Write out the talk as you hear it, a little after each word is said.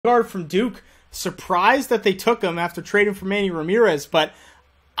guard from Duke. Surprised that they took him after trading for Manny Ramirez, but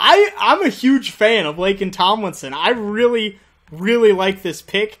I'm a huge fan of Laken Tomlinson. I really like this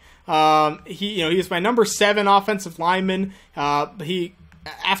pick. He was my number 7 offensive lineman.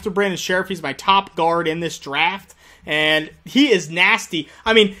 After Brandon Sheriff, he's my top guard in this draft. And he is nasty.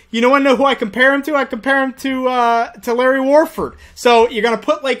 I mean, you want to know who I compare him to? I compare him to Larry Warford. So you're going to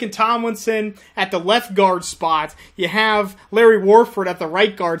put Laken Tomlinson at the left guard spot. You have Larry Warford at the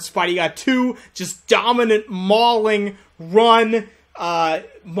right guard spot. You got 2 just dominant, mauling, run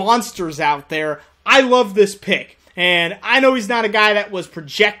monsters out there. I love this pick. And I know he's not a guy that was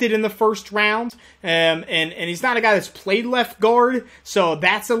projected in the first round, and he's not a guy that's played left guard, so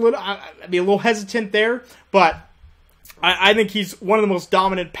that's I'd be a little hesitant there, but I think he's one of the most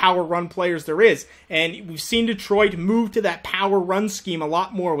dominant power run players there is. And we've seen Detroit move to that power run scheme a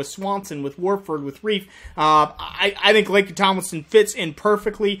lot more with Swanson, with Warford, with Reif. I think Laken Tomlinson fits in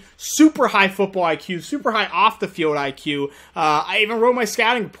perfectly. Super high football IQ, super high off-the-field IQ. I even wrote my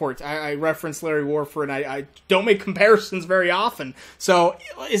scouting report. I referenced Larry Warford, and I don't make comparisons very often. So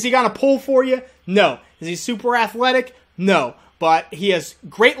is he going to pull for you? No. Is he super athletic? No. But he has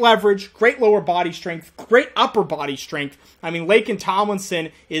great leverage, great lower body strength, great upper body strength. I mean, Laken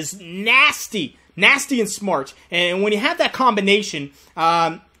Tomlinson is nasty and smart. And when you have that combination,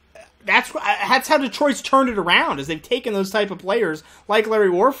 that's how Detroit's turned it around, as they've taken those type of players like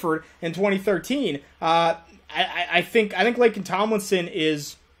Larry Warford in 2013. I think Laken Tomlinson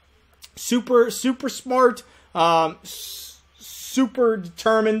is super smart, super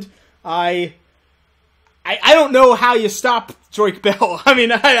determined. I don't know how you stop Joique Bell. I mean,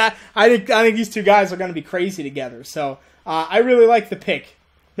 I think these two guys are going to be crazy together. So I really like the pick.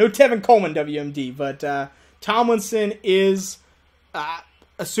 No Tevin Coleman, WMD, but Tomlinson is,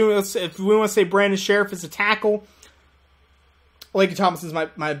 assuming if we want to say Brandon Sheriff is a tackle, Laken Tomlinson's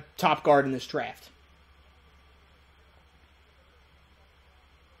my top guard in this draft.